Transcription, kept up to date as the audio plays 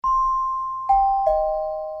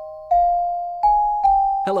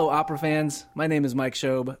Hello, opera fans. My name is Mike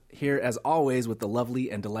Shobe, here as always with the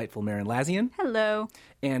lovely and delightful Merrin Lazyan. Hello.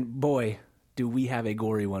 And boy, do we have a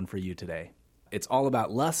gory one for you today. It's all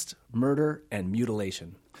about lust, murder, and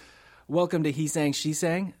mutilation. Welcome to He Sang, She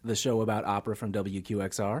Sang, the show about opera from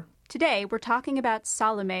WQXR. Today, we're talking about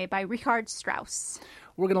Salome by Richard Strauss.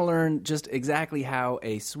 We're going to learn just exactly how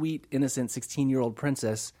a sweet, innocent 16-year-old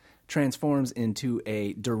princess transforms into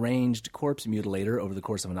a deranged corpse mutilator over the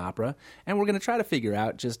course of an opera, and we're going to try to figure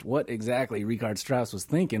out just what exactly Richard Strauss was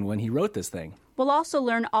thinking when he wrote this thing. We'll also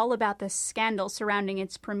learn all about the scandal surrounding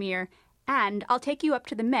its premiere, and I'll take you up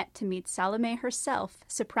to the Met to meet Salome herself,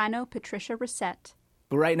 soprano Patricia Racette.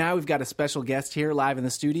 But right now, we've got a special guest here live in the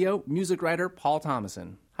studio, music writer Paul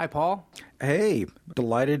Thomason. Hi, Paul. Hey,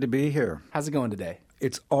 delighted to be here. How's it going today?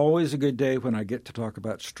 It's always a good day when I get to talk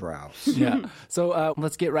about Strauss. Yeah. So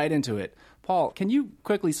let's get right into it. Paul, can you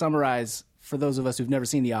quickly summarize, for those of us who've never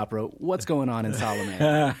seen the opera, what's going on in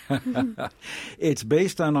Salome? It's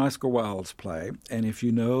based on Oscar Wilde's play, and if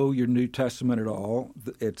you know your New Testament at all,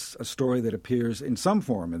 it's a story that appears in some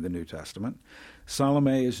form in the New Testament.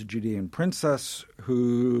 Salome is a Judean princess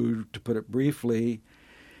who, to put it briefly,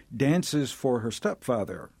 dances for her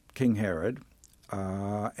stepfather, King Herod,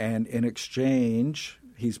 and in exchange,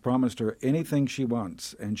 he's promised her anything she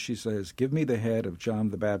wants. And she says, "Give me the head of John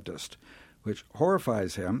the Baptist," which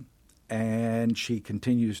horrifies him. And she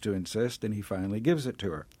continues to insist, and he finally gives it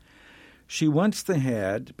to her. She wants the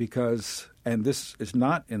head because, and this is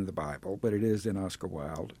not in the Bible, but it is in Oscar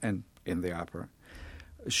Wilde and in the opera,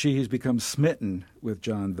 she has become smitten with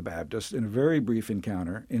John the Baptist in a very brief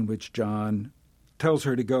encounter in which John tells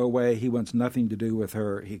her to go away. He wants nothing to do with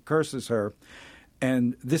her. He curses her.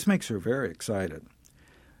 And this makes her very excited.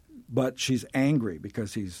 But she's angry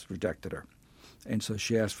because he's rejected her. And so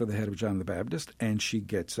she asks for the head of John the Baptist, and she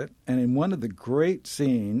gets it. And in one of the great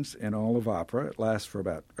scenes in all of opera, it lasts for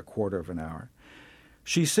about a quarter of an hour,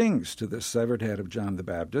 she sings to the severed head of John the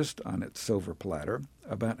Baptist on its silver platter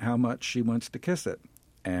about how much she wants to kiss it.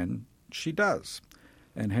 And she does.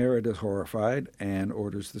 And Herod is horrified and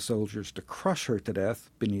orders the soldiers to crush her to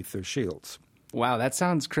death beneath their shields. Wow, that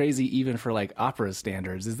sounds crazy even for like opera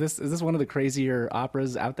standards. Is this one of the crazier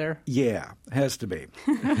operas out there? Yeah, has to be.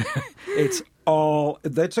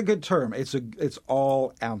 That's a good term. It's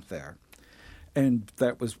all out there. And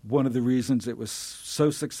that was one of the reasons it was so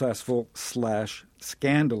successful /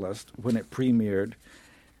 scandalous when it premiered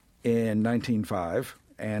in 1905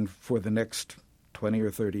 and for the next 20 or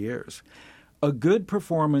 30 years. A good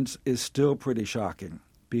performance is still pretty shocking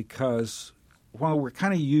because while we're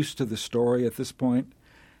kind of used to the story at this point,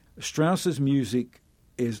 Strauss's music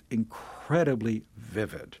is incredibly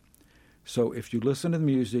vivid. So if you listen to the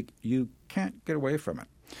music, you can't get away from it.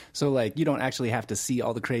 So, like, you don't actually have to see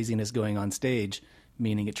all the craziness going on stage,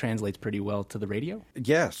 meaning it translates pretty well to the radio?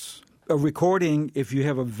 Yes. A recording, if you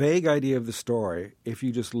have a vague idea of the story, if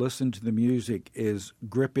you just listen to the music, is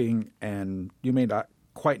gripping, and you may not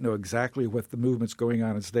quite know exactly what the movement's going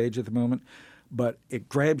on stage at the moment, but it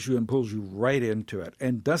grabs you and pulls you right into it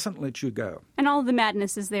and doesn't let you go. And all of the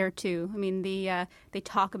madness is there, too. I mean, they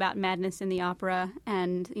talk about madness in the opera,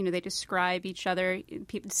 and, they describe each other.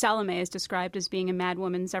 Salome is described as being a mad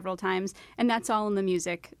woman several times, and that's all in the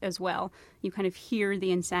music as well. You kind of hear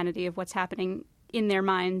the insanity of what's happening in their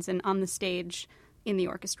minds and on the stage in the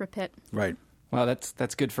orchestra pit. Right. Well,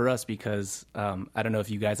 that's good for us because I don't know if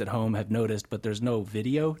you guys at home have noticed, but there's no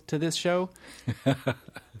video to this show.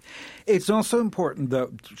 It's also important that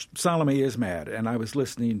Salome is mad, and I was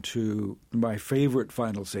listening to my favorite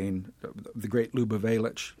final scene, the great Luba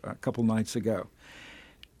Valic, a couple nights ago.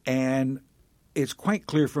 And it's quite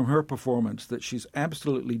clear from her performance that she's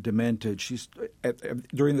absolutely demented. She's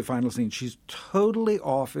during the final scene, she's totally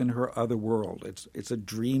off in her other world. It's a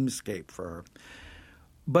dreamscape for her.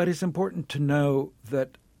 But it's important to know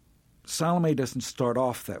that Salome doesn't start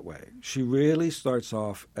off that way. She really starts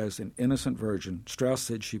off as an innocent virgin. Strauss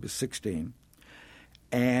said she was 16.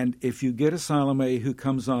 And if you get a Salome who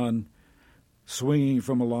comes on swinging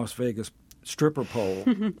from a Las Vegas stripper pole,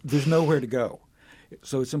 there's nowhere to go.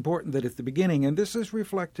 So it's important that at the beginning, and this is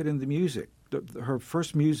reflected in the music, her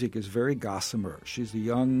first music is very gossamer. She's a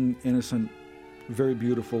young, innocent, very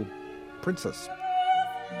beautiful princess.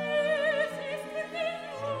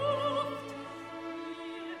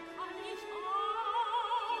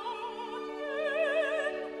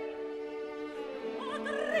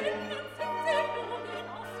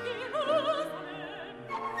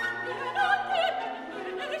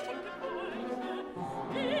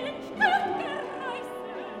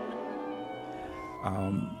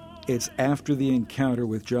 It's after the encounter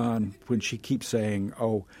with John when she keeps saying,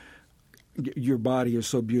 "Oh, your body is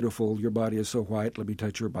so beautiful, your body is so white, let me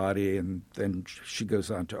touch your body. And then she goes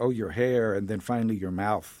on to, oh, your hair, and then finally your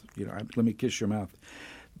mouth, let me kiss your mouth.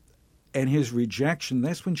 And his rejection,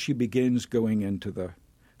 that's when she begins going into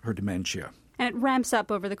her dementia. And it ramps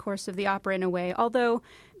up over the course of the opera in a way, although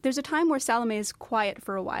there's a time where Salome is quiet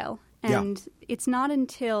for a while. And it's not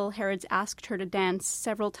until Herod's asked her to dance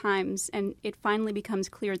several times and it finally becomes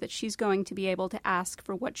clear that she's going to be able to ask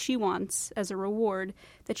for what she wants as a reward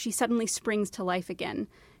that she suddenly springs to life again.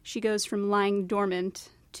 She goes from lying dormant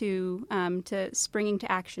to springing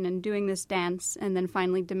to action and doing this dance and then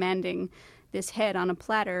finally demanding this head on a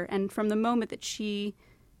platter. And from the moment that she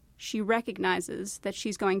recognizes that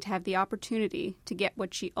she's going to have the opportunity to get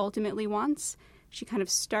what she ultimately wants, she kind of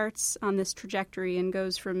starts on this trajectory and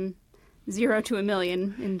goes from 0 to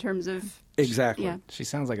 1,000,000 in terms of... Exactly. Yeah. She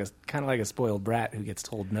sounds like kind of like a spoiled brat who gets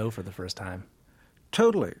told no for the first time.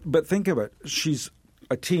 Totally. But think of it. She's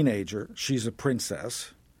a teenager. She's a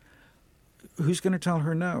princess. Who's going to tell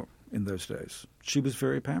her no in those days? She was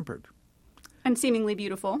very pampered. And seemingly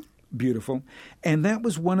beautiful. Beautiful. And that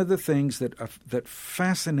was one of the things that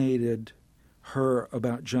fascinated her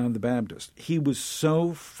about John the Baptist. He was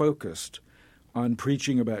so focused on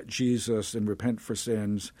preaching about Jesus and repent for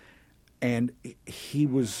sins, and he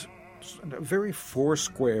was a very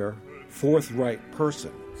foursquare, forthright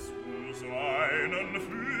person.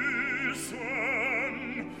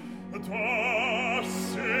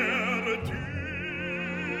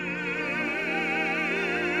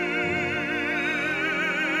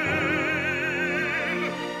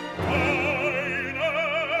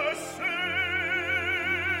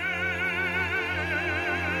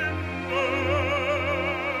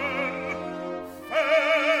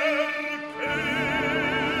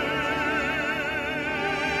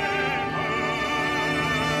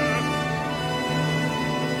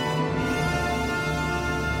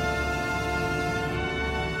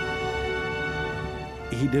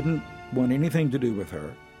 He didn't want anything to do with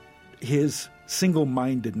her. His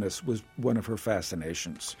single-mindedness was one of her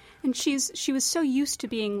fascinations. And she was so used to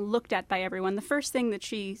being looked at by everyone. The first thing that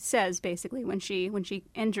she says, basically, when she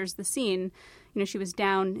enters the scene, she was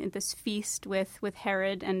down at this feast with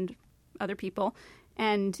Herod and other people,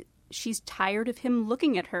 and she's tired of him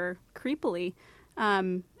looking at her creepily.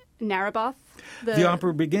 Naboth. The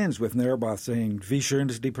opera begins with Naboth saying, "Wie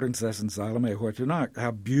schön ist die Prinzessin Salome heute Nacht."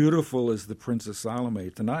 How beautiful is the Princess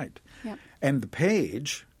Salome tonight. Yep. And the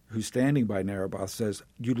page, who's standing by Naboth, says,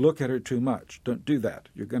 "You look at her too much. Don't do that.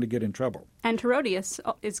 You're going to get in trouble." And Herodias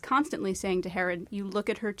is constantly saying to Herod, "You look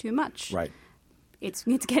at her too much." Right. It's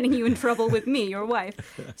getting you in trouble with me, your wife.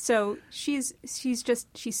 So she's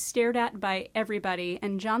stared at by everybody.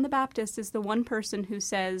 And John the Baptist is the one person who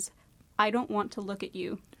says, "I don't want to look at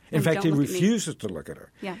you." In fact, he refuses to look at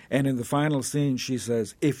her. Yeah. And in the final scene, she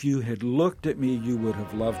says, "If you had looked at me, you would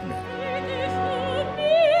have loved me."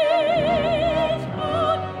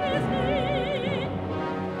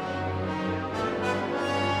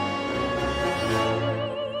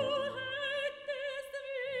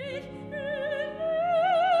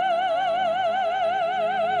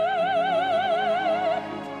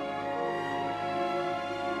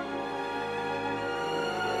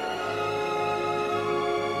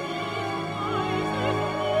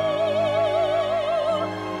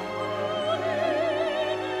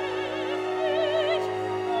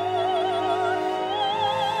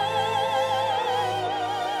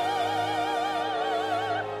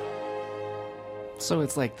 So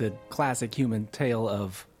it's like the classic human tale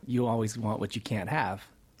of you always want what you can't have.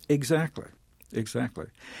 Exactly.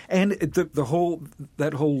 And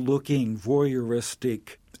that whole looking,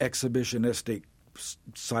 voyeuristic, exhibitionistic,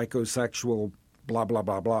 psychosexual, blah, blah,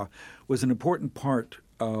 blah, blah, was an important part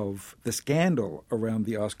of the scandal around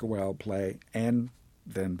the Oscar Wilde play and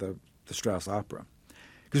then the Strauss opera.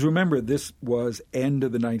 Because remember, this was end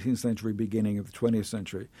of the 19th century, beginning of the 20th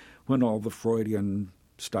century, when all the Freudian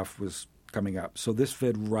stuff was coming up. So this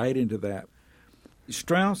fed right into that.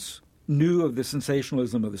 Strauss knew of the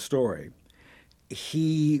sensationalism of the story.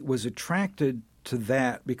 He was attracted to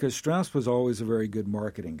that because Strauss was always a very good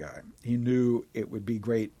marketing guy. He knew it would be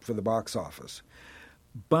great for the box office.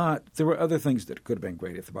 But there were other things that could have been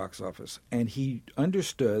great at the box office. And he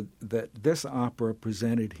understood that this opera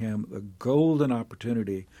presented him a golden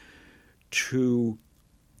opportunity to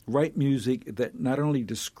write music that not only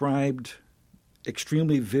described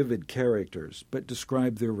extremely vivid characters, but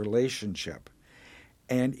described their relationship.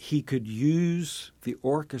 And he could use the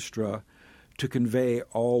orchestra to convey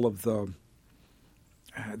all of the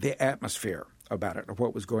atmosphere about it, of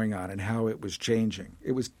what was going on and how it was changing.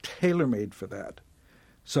 It was tailor-made for that.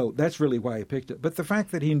 So that's really why he picked it. But the fact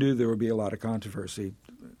that he knew there would be a lot of controversy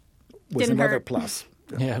was Didn't another hurt. plus.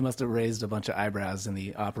 Yeah, it must have raised a bunch of eyebrows in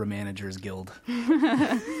the Opera Managers Guild.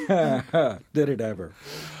 Did it ever?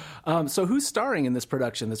 So who's starring in this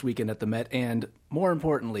production this weekend at the Met? And more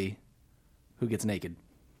importantly, who gets naked?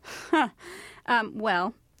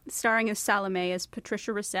 Well, starring as Salome is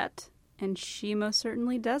Patricia Racette, and she most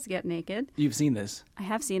certainly does get naked. You've seen this. I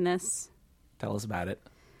have seen this. Tell us about it.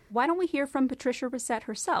 Why don't we hear from Patricia Racette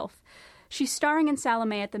herself? She's starring in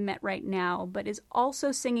Salome at the Met right now, but is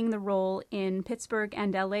also singing the role in Pittsburgh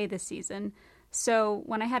and LA this season. So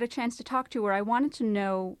when I had a chance to talk to her, I wanted to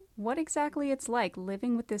know what exactly it's like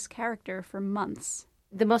living with this character for months.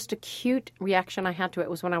 The most acute reaction I had to it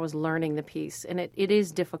was when I was learning the piece. And it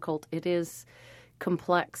is difficult. It is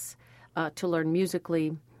complex to learn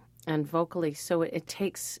musically and vocally. So it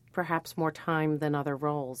takes perhaps more time than other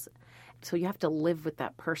roles. So you have to live with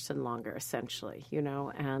that person longer, essentially, you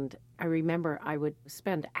know. And I remember I would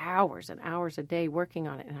spend hours and hours a day working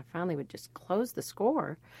on it. And I finally would just close the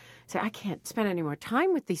score, say, I can't spend any more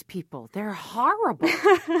time with these people. They're horrible.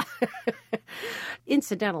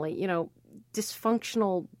 Incidentally, you know,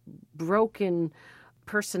 dysfunctional, broken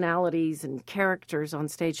personalities and characters on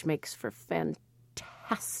stage makes for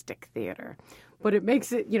fantastic theater. But it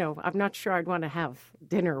makes it, you know, I'm not sure I'd want to have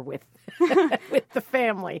dinner with with the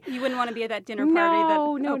family. You wouldn't want to be at that dinner party that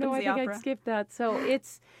opens No, the I think opera. I'd skip that. So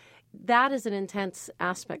that is an intense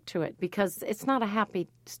aspect to it because it's not a happy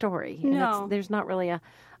story. And No. there's not really a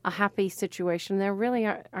happy situation. There really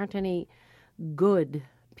aren't any good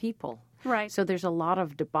people. Right. So there's a lot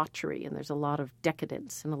of debauchery and there's a lot of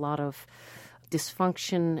decadence and a lot of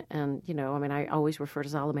dysfunction. And, you know, I mean, I always refer to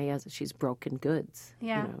Salome as she's broken goods.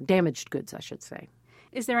 Yeah. You know, damaged goods, I should say.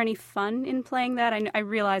 Is there any fun in playing that? I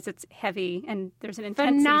realize it's heavy and there's an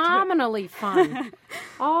intensity Phenomenally fun.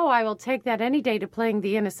 Oh, I will take that any day to playing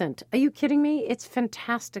the innocent. Are you kidding me? It's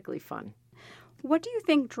fantastically fun. to it. What do you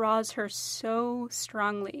think draws her so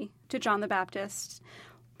strongly to John the Baptist?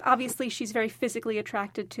 Obviously, she's very physically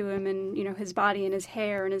attracted to him and, you know, his body and his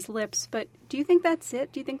hair and his lips. But do you think that's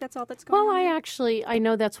it? Do you think that's all that's going on? Well, I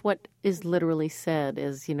know that's what is literally said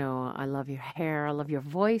is, you know, I love your hair, I love your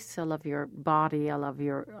voice, I love your body, I love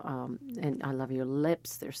your, and I love your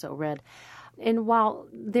lips. They're so red. And while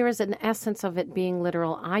there is an essence of it being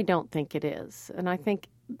literal, I don't think it is. And I think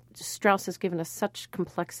Strauss has given us such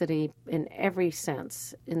complexity in every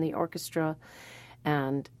sense, in the orchestra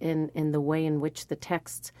and in the way in which the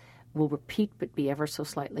texts will repeat but be ever so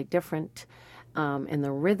slightly different, in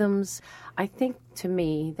the rhythms. I think, to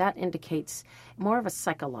me, that indicates more of a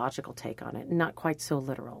psychological take on it, not quite so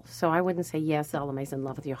literal. So I wouldn't say, yes, Salome's in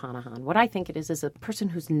love with Johanna Hahn. What I think it is a person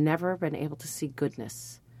who's never been able to see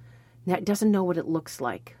goodness, that doesn't know what it looks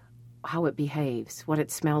like, how it behaves, what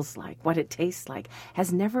it smells like, what it tastes like,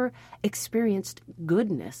 has never experienced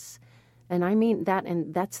goodness. And I mean that,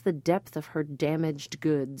 and that's the depth of her damaged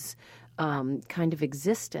goods kind of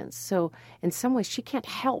existence. So in some ways, she can't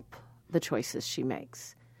help the choices she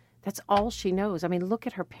makes. That's all she knows. I mean, look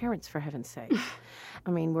at her parents, for heaven's sake. I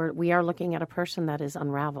mean, we are looking at a person that is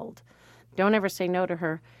unraveled. Don't ever say no to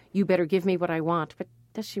her. You better give me what I want. But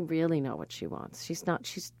does she really know what she wants? She's not.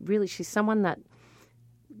 She's someone that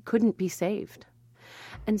couldn't be saved.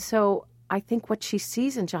 And so I think what she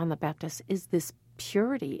sees in John the Baptist is this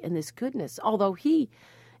purity and this goodness, although he,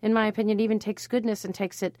 in my opinion, even takes goodness and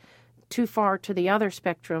takes it too far to the other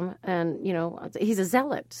spectrum. And, you know, he's a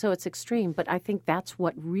zealot, so it's extreme. But I think that's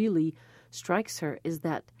what really strikes her, is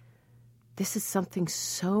that this is something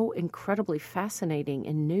so incredibly fascinating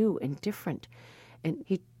and new and different. And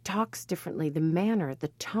he talks differently, the manner, the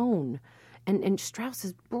tone. And Strauss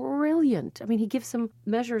is brilliant. I mean, he gives some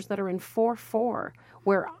measures that are in 4/4,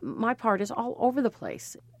 where my part is all over the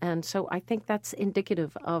place. And so I think that's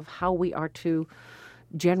indicative of how we are to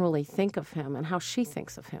generally think of him and how she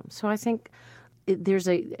thinks of him. So I think there's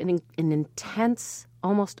an intense,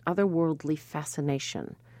 almost otherworldly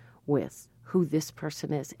fascination with who this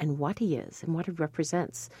person is and what he is and what he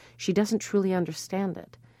represents. She doesn't truly understand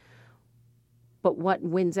it. But what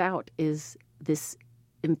wins out is this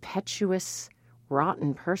impetuous,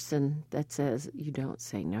 rotten person that says, you don't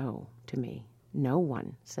say no to me. No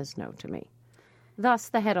one says no to me. Thus,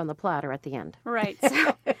 the head on the platter at the end. Right.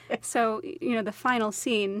 So, you know, the final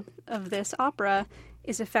scene of this opera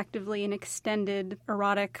is effectively an extended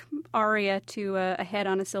erotic aria to a head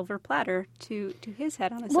on a silver platter, to his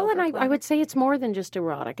head on a silver platter. Well, and I would say it's more than just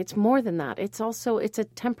erotic. It's more than that. It's a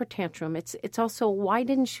temper tantrum. It's also, why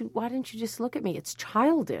didn't you just look at me? It's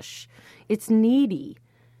childish. It's needy.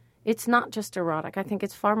 It's not just erotic. I think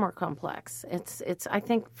it's far more complex. I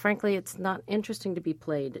think, frankly, it's not interesting to be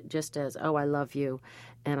played just as, oh, I love you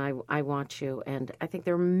and I want you. And I think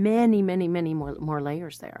there are many, many, many more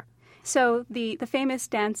layers there. So the famous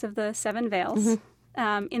dance of the seven veils.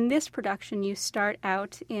 In this production, you start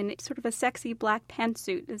out in sort of a sexy black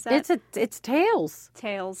pantsuit. Is that it's tails?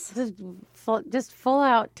 Tails. Just full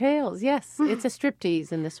out tails. Yes, it's a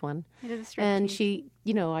striptease in this one. It is a striptease.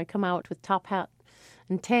 And I come out with top hat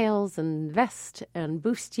and tails and vest and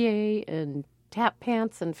bustier and tap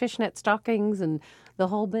pants and fishnet stockings and the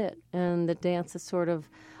whole bit. And the dance is sort of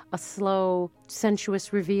a slow,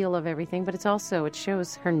 sensuous reveal of everything, but it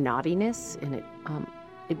shows her naughtiness, and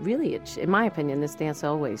in my opinion, this dance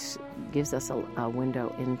always gives us a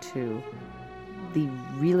window into the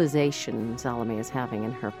realization Salome is having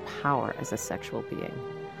in her power as a sexual being.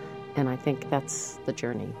 And I think that's the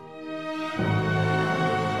journey.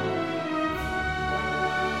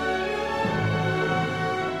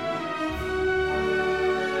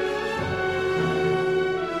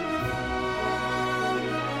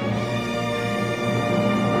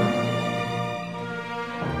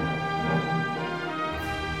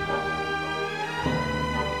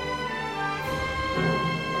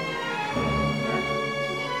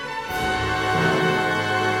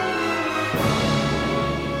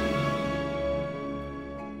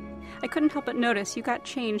 I couldn't help but notice you got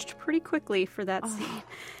changed pretty quickly for that scene.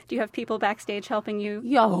 Do you have people backstage helping you?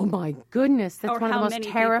 Oh, my goodness. That's Or one of how the many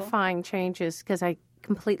most terrifying changes, because I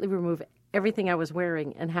completely remove everything I was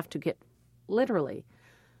wearing and have to get, literally,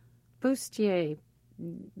 bustier,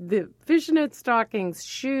 the fishnet stockings,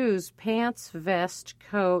 shoes, pants, vest,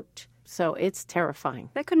 coat. So it's terrifying.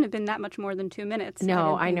 That couldn't have been that much more than 2 minutes.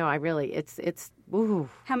 No, I know. It's ooh.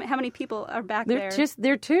 How many people are back They're there?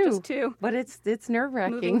 They're two. Just two. But it's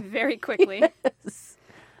nerve-wracking. Moving very quickly. Yes.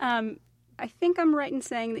 I think I'm right in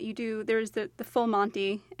saying that there's the full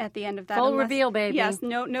Monty at the end of that. Full reveal, baby. Yes,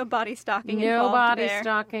 no body stocking No involved body there.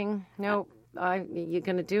 stocking. No, you're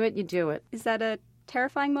going to do it, you do it. Is that a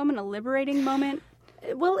terrifying moment, a liberating moment?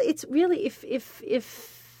 Well, it's really, if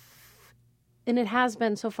and it has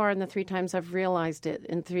been so far in the 3 times I've realized it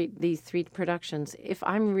in these 3 productions, if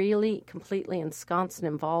I'm really completely ensconced and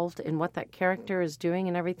involved in what that character is doing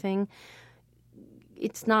and everything,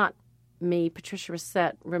 it's not me, Patricia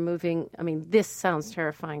Racette, this sounds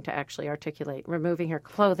terrifying to actually articulate, removing her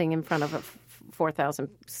clothing in front of a 4,000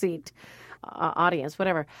 seat audience,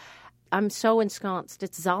 whatever. I'm so ensconced.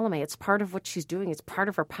 It's Salome. It's part of what she's doing. It's part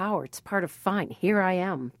of her power. It's part of, fine, here I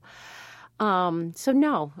am. So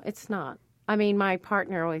no, it's not. I mean, my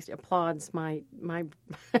partner always applauds my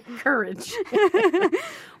courage.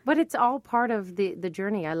 But it's all part of the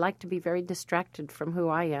journey. I like to be very distracted from who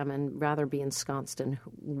I am and rather be ensconced in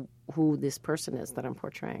who this person is that I'm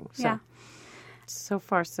portraying. So, yeah. So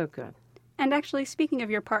far, so good. And actually, speaking of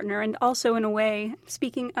your partner, and also in a way,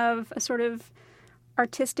 speaking of a sort of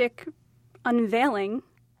artistic unveiling,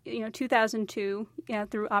 2002,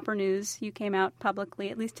 through Opera News, you came out publicly,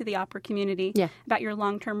 at least to the opera community, about your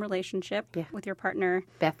long-term relationship with your partner,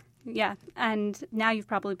 Beth. Yeah, and now you've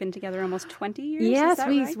probably been together almost 20 years. Yes, is that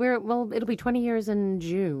right? it'll be 20 years in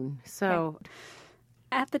June. So, okay.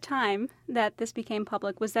 At the time that this became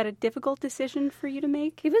public, was that a difficult decision for you to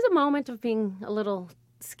make? It was a moment of being a little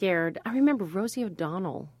scared. I remember Rosie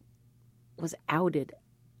O'Donnell was outed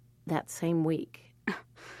that same week.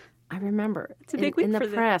 I remember. It's a big week in the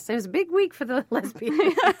press. It was a big week for the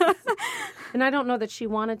lesbians. And I don't know that she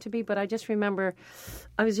wanted to be, but I just remember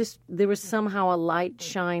there was somehow a light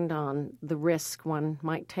shined on the risk one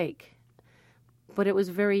might take. But it was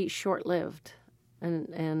very short-lived, and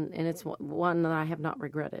it's one that I have not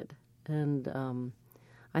regretted. And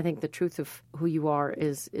I think the truth of who you are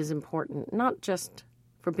is important, not just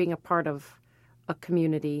for being a part of a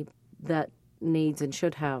community that needs and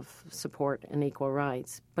should have support and equal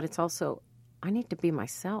rights, but it's also, I need to be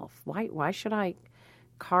myself. Why should I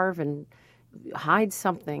carve and hide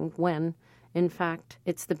something when, in fact,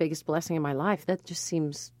 it's the biggest blessing in my life? That just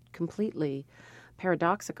seems completely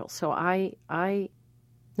paradoxical. So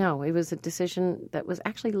no, it was a decision that was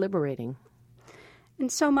actually liberating.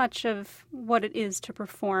 And so much of what it is to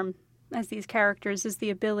perform as these characters is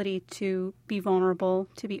the ability to be vulnerable,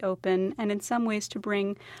 to be open, and in some ways to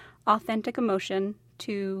bring authentic emotion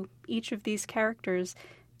to each of these characters.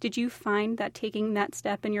 Did you find that taking that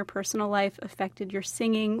step in your personal life affected your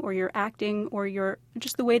singing or your acting or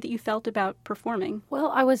just the way that you felt about performing?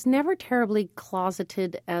 Well, I was never terribly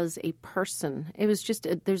closeted as a person. It was just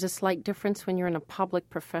there's a slight difference when you're in a public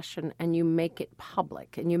profession and you make it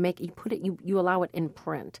public and you allow it in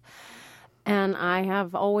print. And I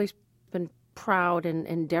have always been proud and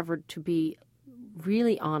endeavored to be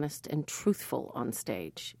really honest and truthful on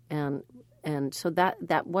stage. And so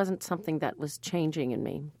that wasn't something that was changing in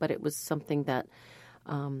me, but it was something that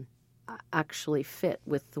actually fit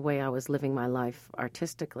with the way I was living my life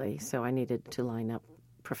artistically. So I needed to line up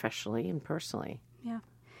professionally and personally. Yeah.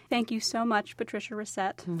 Thank you so much, Patricia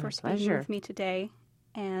Racette, for speaking with me today.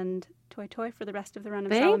 And Toi Toi for the rest of the run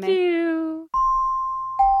of Salome. Thank you.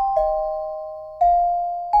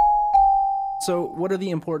 So what are the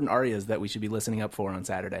important arias that we should be listening up for on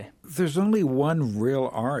Saturday? There's only one real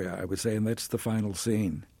aria, I would say, and that's the final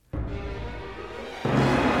scene.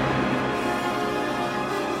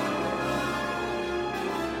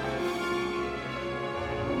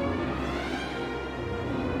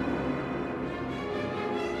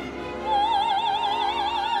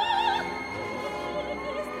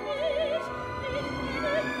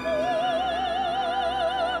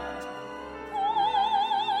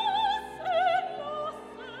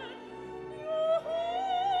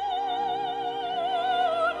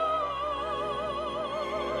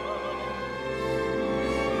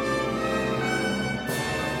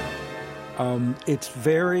 It's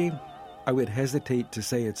very, I would hesitate to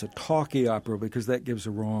say it's a talky opera because that gives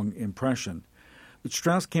a wrong impression. But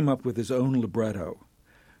Strauss came up with his own libretto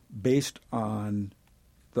based on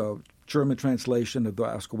the German translation of the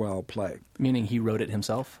Oscar Wilde play. Meaning he wrote it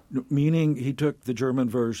himself? Meaning he took the German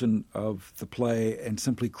version of the play and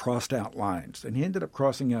simply crossed out lines. And he ended up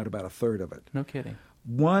crossing out about a third of it. No kidding.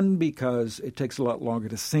 One, because it takes a lot longer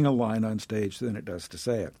to sing a line on stage than it does to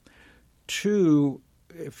say it. Two,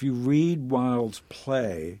 if you read Wilde's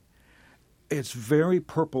play, it's very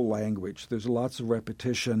purple language. There's lots of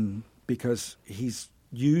repetition because he's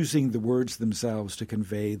using the words themselves to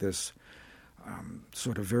convey this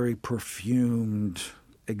sort of very perfumed,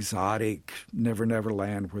 exotic, Never Never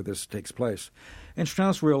land where this takes place. And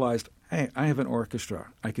Strauss realized, hey, I have an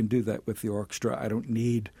orchestra. I can do that with the orchestra. I don't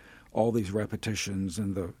need all these repetitions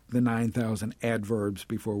and the 9,000 adverbs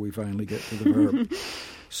before we finally get to the verb.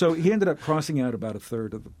 So he ended up crossing out about a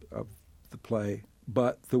third of the play,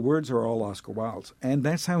 but the words are all Oscar Wilde's. And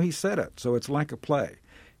that's how he said it. So it's like a play.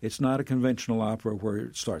 It's not a conventional opera where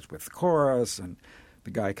it starts with the chorus and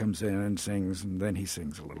the guy comes in and sings and then he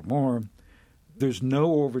sings a little more. There's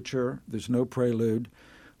no overture. There's no prelude.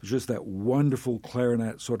 There's just that wonderful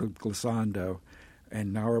clarinet sort of glissando.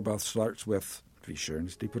 And Narabeth starts with Wie schön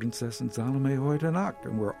ist die Prinzessin Salome heute Nacht,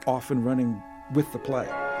 and we're off and running with the play.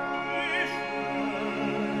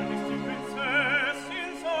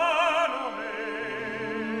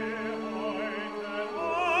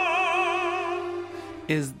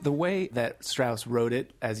 Is the way that Strauss wrote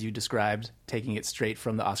it, as you described, taking it straight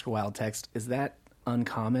from the Oscar Wilde text, is that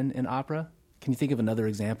uncommon in opera? Can you think of another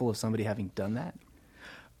example of somebody having done that?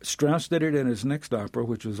 Strauss did it in his next opera,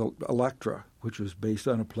 which was Elektra, which was based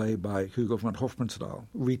on a play by Hugo von Hofmannsthal,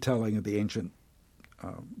 retelling of the ancient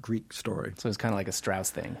Greek story. So it's kind of like a Strauss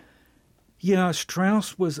thing. Yeah,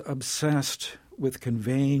 Strauss was obsessed with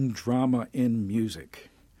conveying drama in music,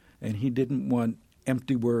 and he didn't want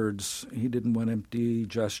empty words. He didn't want empty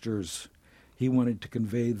gestures. He wanted to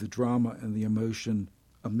convey the drama and the emotion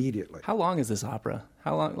immediately. How long is this opera?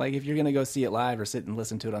 How long? Like, if you're going to go see it live or sit and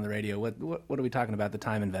listen to it on the radio, what are we talking about? The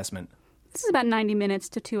time investment? This is about 90 minutes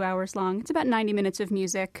to 2 hours long. It's about 90 minutes of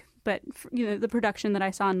music, but the production that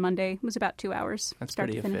I saw on Monday was about 2 hours. That's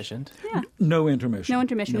pretty efficient. Yeah. No intermission. No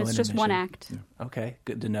intermission. It's just one act. Yeah. Okay,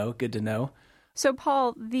 good to know. Good to know. So,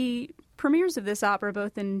 Paul, the premieres of this opera,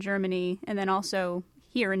 both in Germany and then also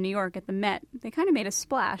here in New York at the Met, they kind of made a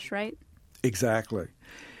splash, right? Exactly.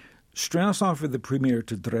 Strauss offered the premiere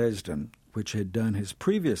to Dresden, which had done his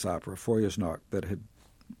previous opera, Feuersnacht, that had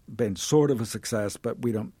been sort of a success, but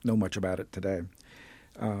we don't know much about it today,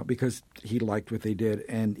 because he liked what they did.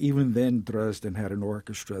 And even then, Dresden had an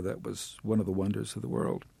orchestra that was one of the wonders of the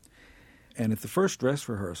world. And at the first dress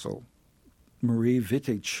rehearsal, Marie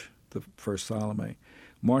Wittich, the first Salome,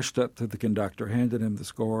 marched up to the conductor, handed him the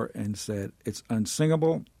score, and said, "It's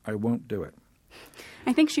unsingable. I won't do it."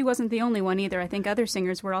 I think she wasn't the only one either. I think other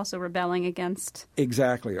singers were also rebelling against.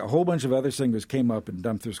 Exactly. A whole bunch of other singers came up and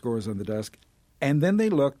dumped their scores on the desk. And then they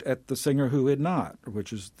looked at the singer who had not,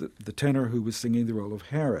 which is the tenor who was singing the role of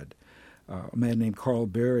Herod, a man named Carl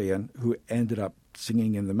Berrien, who ended up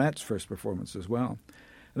singing in the Met's first performance as well.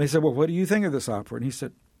 And they said, "Well, what do you think of this opera?" And he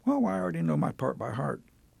said, "Well, I already know my part by heart,"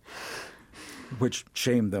 which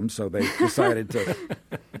shamed them, so they decided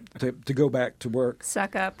to go back to work.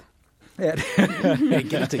 Suck up. Hey,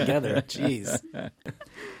 get it together. Jeez.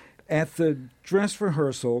 At the dress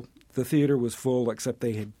rehearsal, the theater was full, except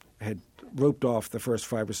they had roped off the first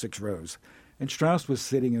 5 or 6 rows. And Strauss was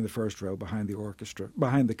sitting in the first row behind the orchestra,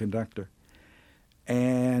 behind the conductor.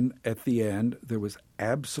 And at the end, there was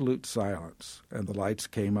absolute silence. And the lights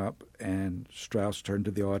came up, and Strauss turned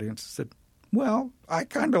to the audience and said, well, I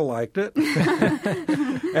kind of liked it.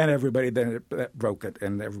 And everybody then broke it,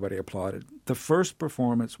 and everybody applauded. The first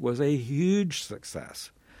performance was a huge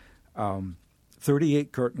success.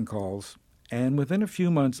 38 curtain calls, and within a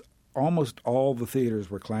few months, almost all the theaters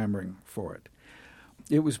were clamoring for it.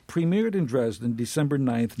 It was premiered in Dresden December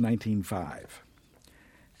 9th, 1905.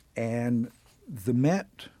 And the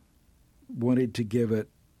Met wanted to give it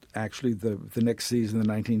actually the next season, the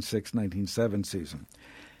 1906-1907 season.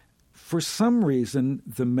 For some reason,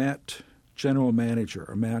 the Met general manager,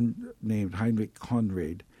 a man named Heinrich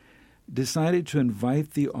Conrad, decided to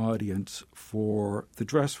invite the audience for the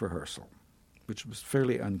dress rehearsal, which was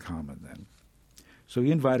fairly uncommon then. So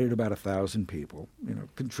he invited about 1,000 people,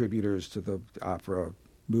 contributors to the opera,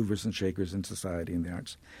 movers and shakers in society and the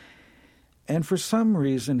arts. And for some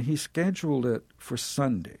reason, he scheduled it for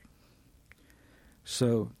Sunday.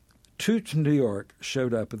 So Toots New York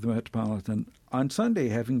showed up at the Metropolitan on Sunday,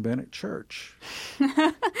 having been at church,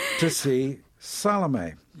 to see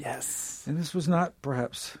Salome. Yes. And this was not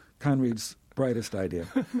perhaps Conrad's brightest idea.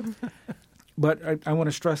 But I want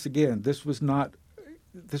to stress again, this was not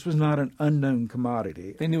an unknown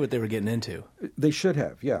commodity. They knew what they were getting into. They should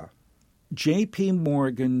have, yeah. J.P.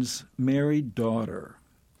 Morgan's married daughter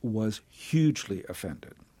was hugely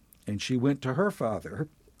offended. And she went to her father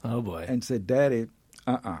Oh, boy. and said, Daddy,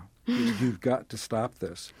 you've got to stop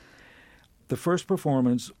this. The first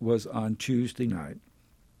performance was on Tuesday night.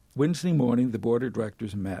 Wednesday morning, the board of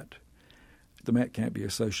directors met. The Met can't be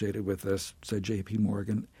associated with this, said J.P.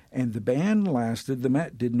 Morgan. And the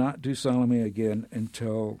Met did not do Salome again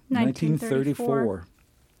until 1934.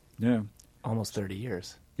 Yeah. Almost 30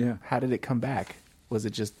 years. Yeah. How did it come back? Was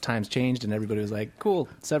it just times changed and everybody was like, cool,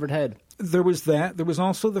 severed head? There was that. There was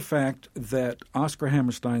also the fact that Oscar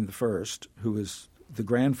Hammerstein I, who was the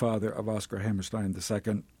grandfather of Oscar Hammerstein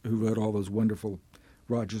II, who wrote all those wonderful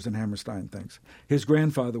Rodgers and Hammerstein things, his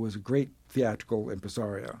grandfather was a great theatrical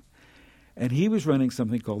impresario. And he was running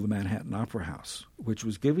something called the Manhattan Opera House, which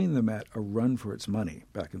was giving the Met a run for its money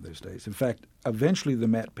back in those days. In fact, eventually the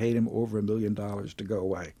Met paid him over $1 million to go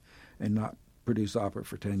away and not produce opera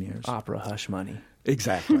for 10 years. Opera hush money.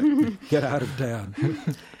 Exactly. Get out of town.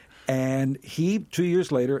 And 2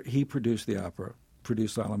 years later, he produced the opera,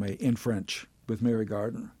 produced Salome in French with Mary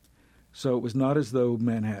Gardner. So it was not as though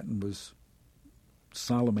Manhattan was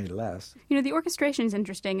Salome less. The orchestration is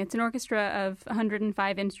interesting. It's an orchestra of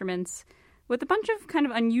 105 instruments with a bunch of kind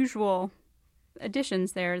of unusual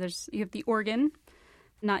additions there. You have the organ,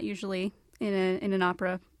 not usually in an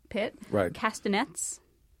opera pit. Right. Castanets,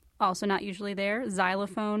 also not usually there.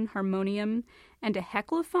 Xylophone, harmonium, and a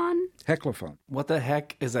heclophone. Heclophone. What the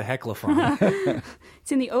heck is a heclophone?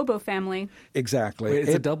 It's in the oboe family. Exactly. Wait,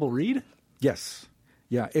 it's a double reed? Yes.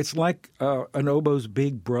 Yeah, it's like an oboe's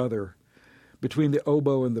big brother between the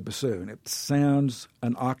oboe and the bassoon. It sounds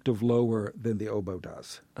an octave lower than the oboe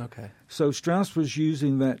does. Okay. So Strauss was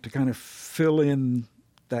using that to kind of fill in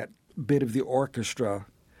that bit of the orchestra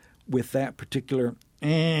with that particular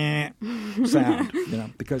sound,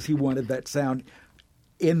 because he wanted that sound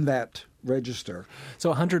in that register. So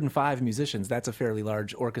 105 musicians, that's a fairly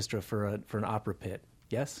large orchestra for an opera pit.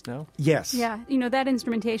 Yes? No? Yes. Yeah, that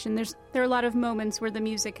instrumentation, there are a lot of moments where the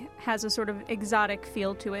music has a sort of exotic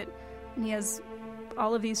feel to it. And he has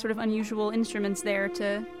all of these sort of unusual instruments there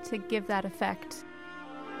to give that effect.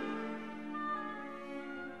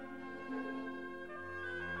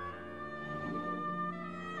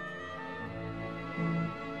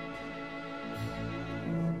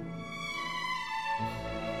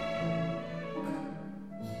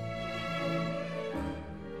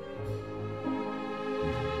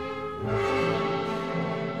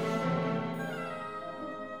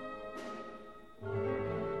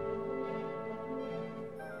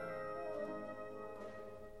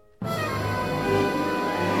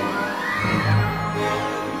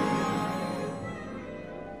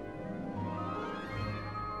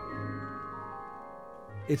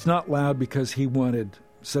 It's not loud because he wanted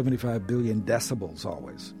 75 billion decibels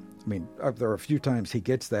always. I mean, there are a few times he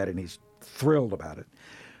gets that and he's thrilled about it.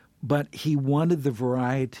 But he wanted the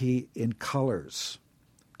variety in colors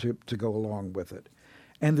to go along with it.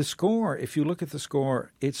 And the score, if you look at the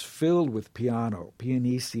score, it's filled with piano,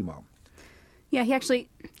 pianissimo. Yeah,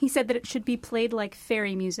 he said that it should be played like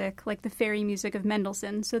fairy music, like the fairy music of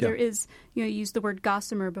Mendelssohn. So there is, you used the word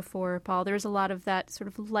gossamer before, Paul. There's a lot of that sort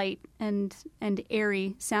of light and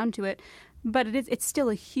airy sound to it. But it's still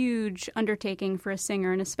a huge undertaking for a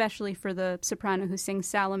singer, and especially for the soprano who sings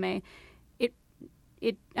Salome.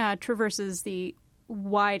 It traverses the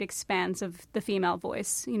wide expanse of the female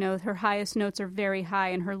voice. You know, her highest notes are very high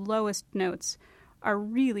and her lowest notes are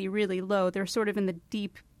really, really low. They're sort of in the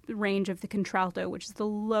deep range of the contralto, which is the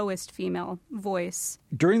lowest female voice.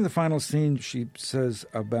 During the final scene, she says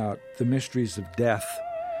about the mysteries of death,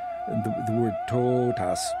 the word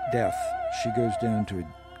totas, death. She goes down to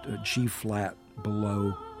a G flat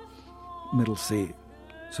below middle C.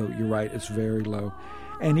 So you're right, it's very low.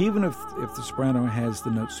 And even if the soprano has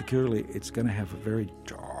the note securely, it's going to have a very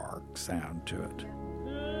dark sound to it.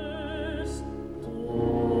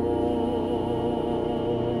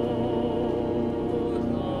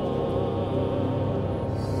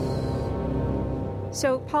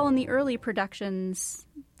 So, Paul, in the early productions,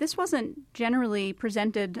 this wasn't generally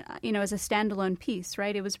presented, as a standalone piece,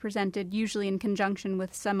 right? It was presented usually in conjunction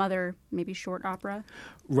with some other, maybe short opera.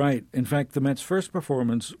 Right. In fact, the Met's first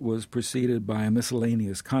performance was preceded by a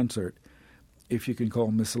miscellaneous concert, if you can call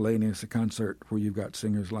miscellaneous a concert where you've got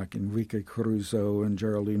singers like Enrique Caruso and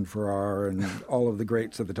Geraldine Farrar and all of the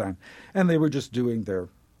greats of the time. And they were just doing their,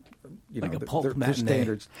 like a pulp their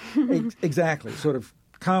standards. Exactly. Sort of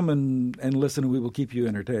come and listen and we will keep you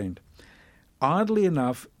entertained. Oddly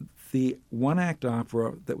enough, the one-act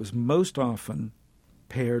opera that was most often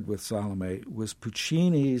paired with Salome was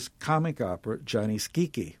Puccini's comic opera, Gianni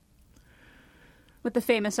Schicchi. With the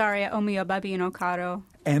famous aria, O mio babbino caro.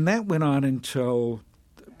 And that went on until,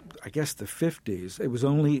 I guess, the 50s. It was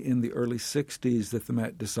only in the early 60s that the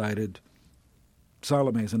Met decided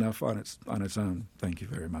Salome is enough on its own. Thank you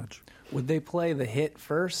very much. Would they play the hit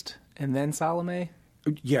first and then Salome?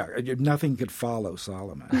 Yeah, nothing could follow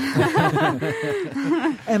Salome.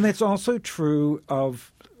 And that's also true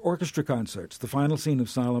of orchestra concerts. The final scene of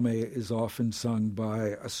Salome is often sung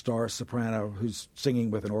by a star soprano who's singing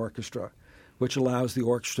with an orchestra, which allows the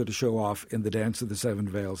orchestra to show off in the Dance of the Seven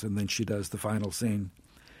Veils, and then she does the final scene.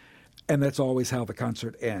 And that's always how the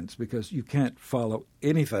concert ends, because you can't follow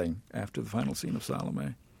anything after the final scene of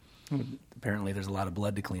Salome. Apparently there's a lot of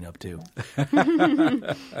blood to clean up, too.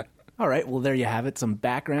 All right, well, there you have it, some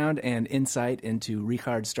background and insight into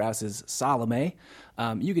Richard Strauss's Salome.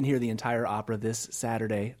 You can hear the entire opera this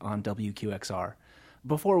Saturday on WQXR.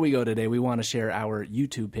 Before we go today, we want to share our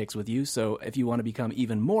YouTube picks with you, so if you want to become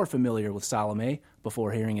even more familiar with Salome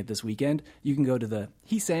before hearing it this weekend, you can go to the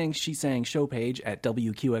He Sang, She Sang show page at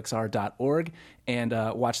WQXR.org and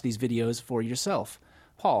watch these videos for yourself.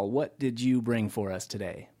 Paul, what did you bring for us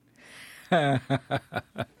today?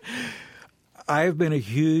 I've been a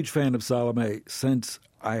huge fan of Salome since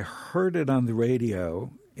I heard it on the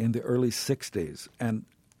radio in the early 60s, and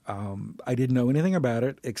I didn't know anything about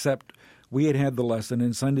it except we had the lesson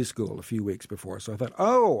in Sunday school a few weeks before, so I thought,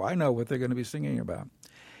 oh, I know what they're going to be singing about.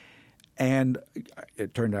 And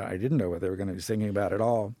it turned out I didn't know what they were going to be singing about at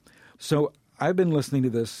all. So I've been listening to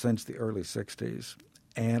this since the early 60s,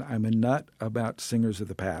 and I'm a nut about singers of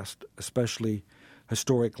the past, especially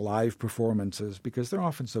historic live performances, because they're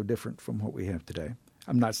often so different from what we have today.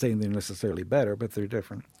 I'm not saying they're necessarily better, but they're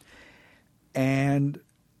different. And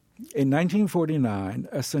in 1949,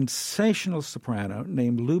 a sensational soprano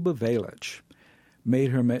named Luba Valic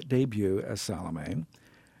made her Met debut as Salome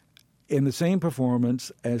in the same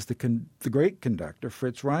performance as the great conductor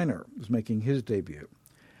Fritz Reiner was making his debut.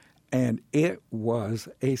 And it was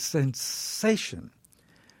a sensation.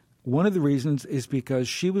 One of the reasons is because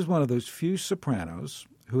she was one of those few sopranos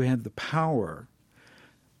who had the power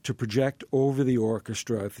to project over the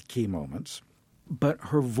orchestra at the key moments, but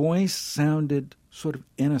her voice sounded sort of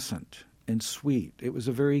innocent and sweet. It was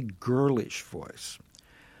a very girlish voice.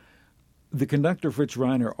 The conductor, Fritz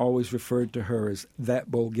Reiner, always referred to her as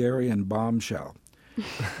that Bulgarian bombshell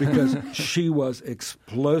because she was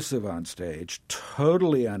explosive on stage,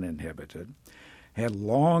 totally uninhibited, had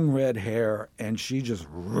long red hair, and she just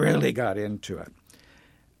really got into it.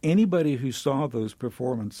 Anybody who saw those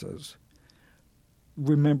performances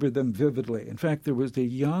remembered them vividly. In fact, there was a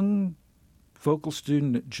young vocal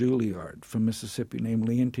student at Juilliard from Mississippi named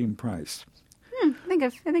Leontine Price. I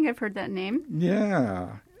think I've heard that name.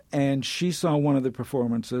 Yeah. And she saw one of the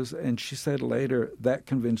performances, and she said later that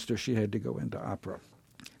convinced her she had to go into opera.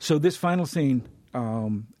 So this final scene,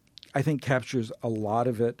 I think, captures a lot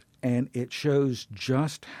of it, and it shows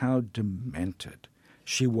just how demented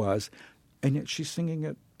she was, and yet she's singing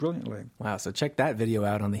it brilliantly. Wow, so check that video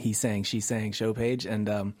out on the He Sang, She Sang show page. And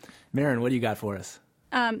Merrin, what do you got for us?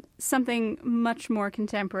 Something much more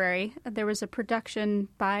contemporary. There was a production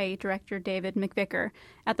by director David McVicker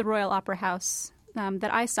at the Royal Opera House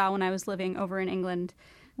that I saw when I was living over in England,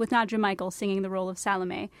 with Nadja Michael singing the role of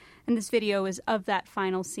Salome. And this video is of that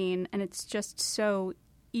final scene, and it's just so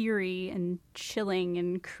eerie and chilling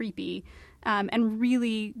and creepy and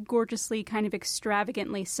really gorgeously, kind of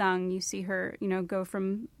extravagantly sung. You see her, go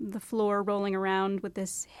from the floor rolling around with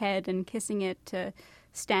this head and kissing it to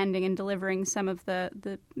standing and delivering some of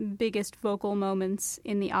the biggest vocal moments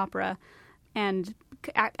in the opera, and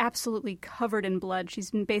absolutely covered in blood.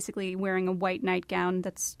 She's basically wearing a white nightgown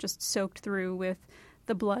that's just soaked through with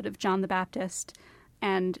the blood of John the Baptist,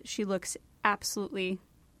 and she looks absolutely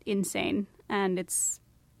insane, and it's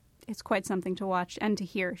quite something to watch and to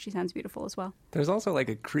hear. She sounds beautiful as well. There's also like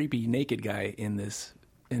a creepy naked guy in this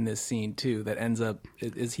scene too that ends up,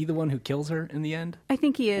 is he the one who kills her in the end? I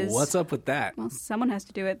think he is. What's up with that? Well, someone has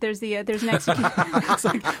to do it. There's an execution. It's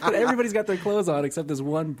like, but everybody's got their clothes on except this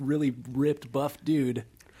one really ripped, buff dude.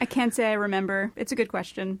 I can't say I remember. It's a good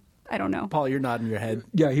question. I don't know. Paul, you're nodding your head.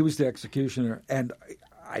 Yeah, he was the executioner, and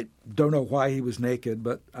I don't know why he was naked,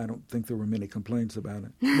 but I don't think there were many complaints about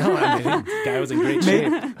it. No, I mean, the guy was in great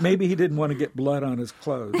shape. Maybe he didn't want to get blood on his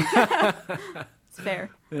clothes. It's fair.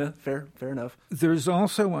 Yeah, fair enough. There's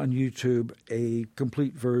also on YouTube a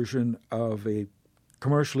complete version of a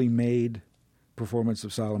commercially made performance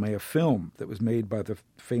of Salome, a film that was made by the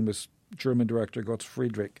famous German director Götz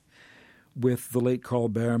Friedrich with the late Carl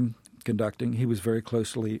Böhm conducting. He was very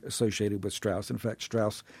closely associated with Strauss. In fact,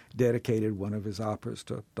 Strauss dedicated one of his operas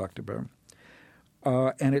to Dr. Böhm.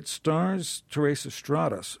 And it stars Teresa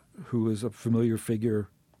Stratas, who is a familiar figure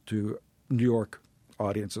to New York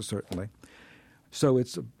audiences, certainly. So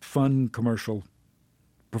it's a fun commercial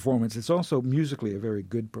performance. It's also musically a very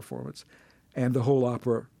good performance. And the whole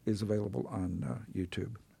opera is available on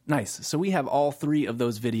YouTube. Nice. So we have all three of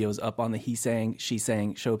those videos up on the He Sang, She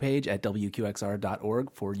Sang show page at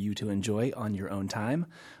WQXR.org for you to enjoy on your own time.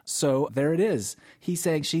 So there it is. He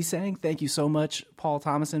Sang, She Sang. Thank you so much, Paul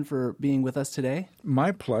Thomason, for being with us today.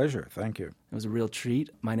 My pleasure. Thank you. It was a real treat.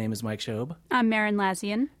 My name is Mike Shobe. I'm Merrin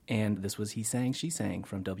Lazyan. And this was He Sang, She Sang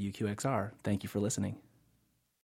from WQXR. Thank you for listening.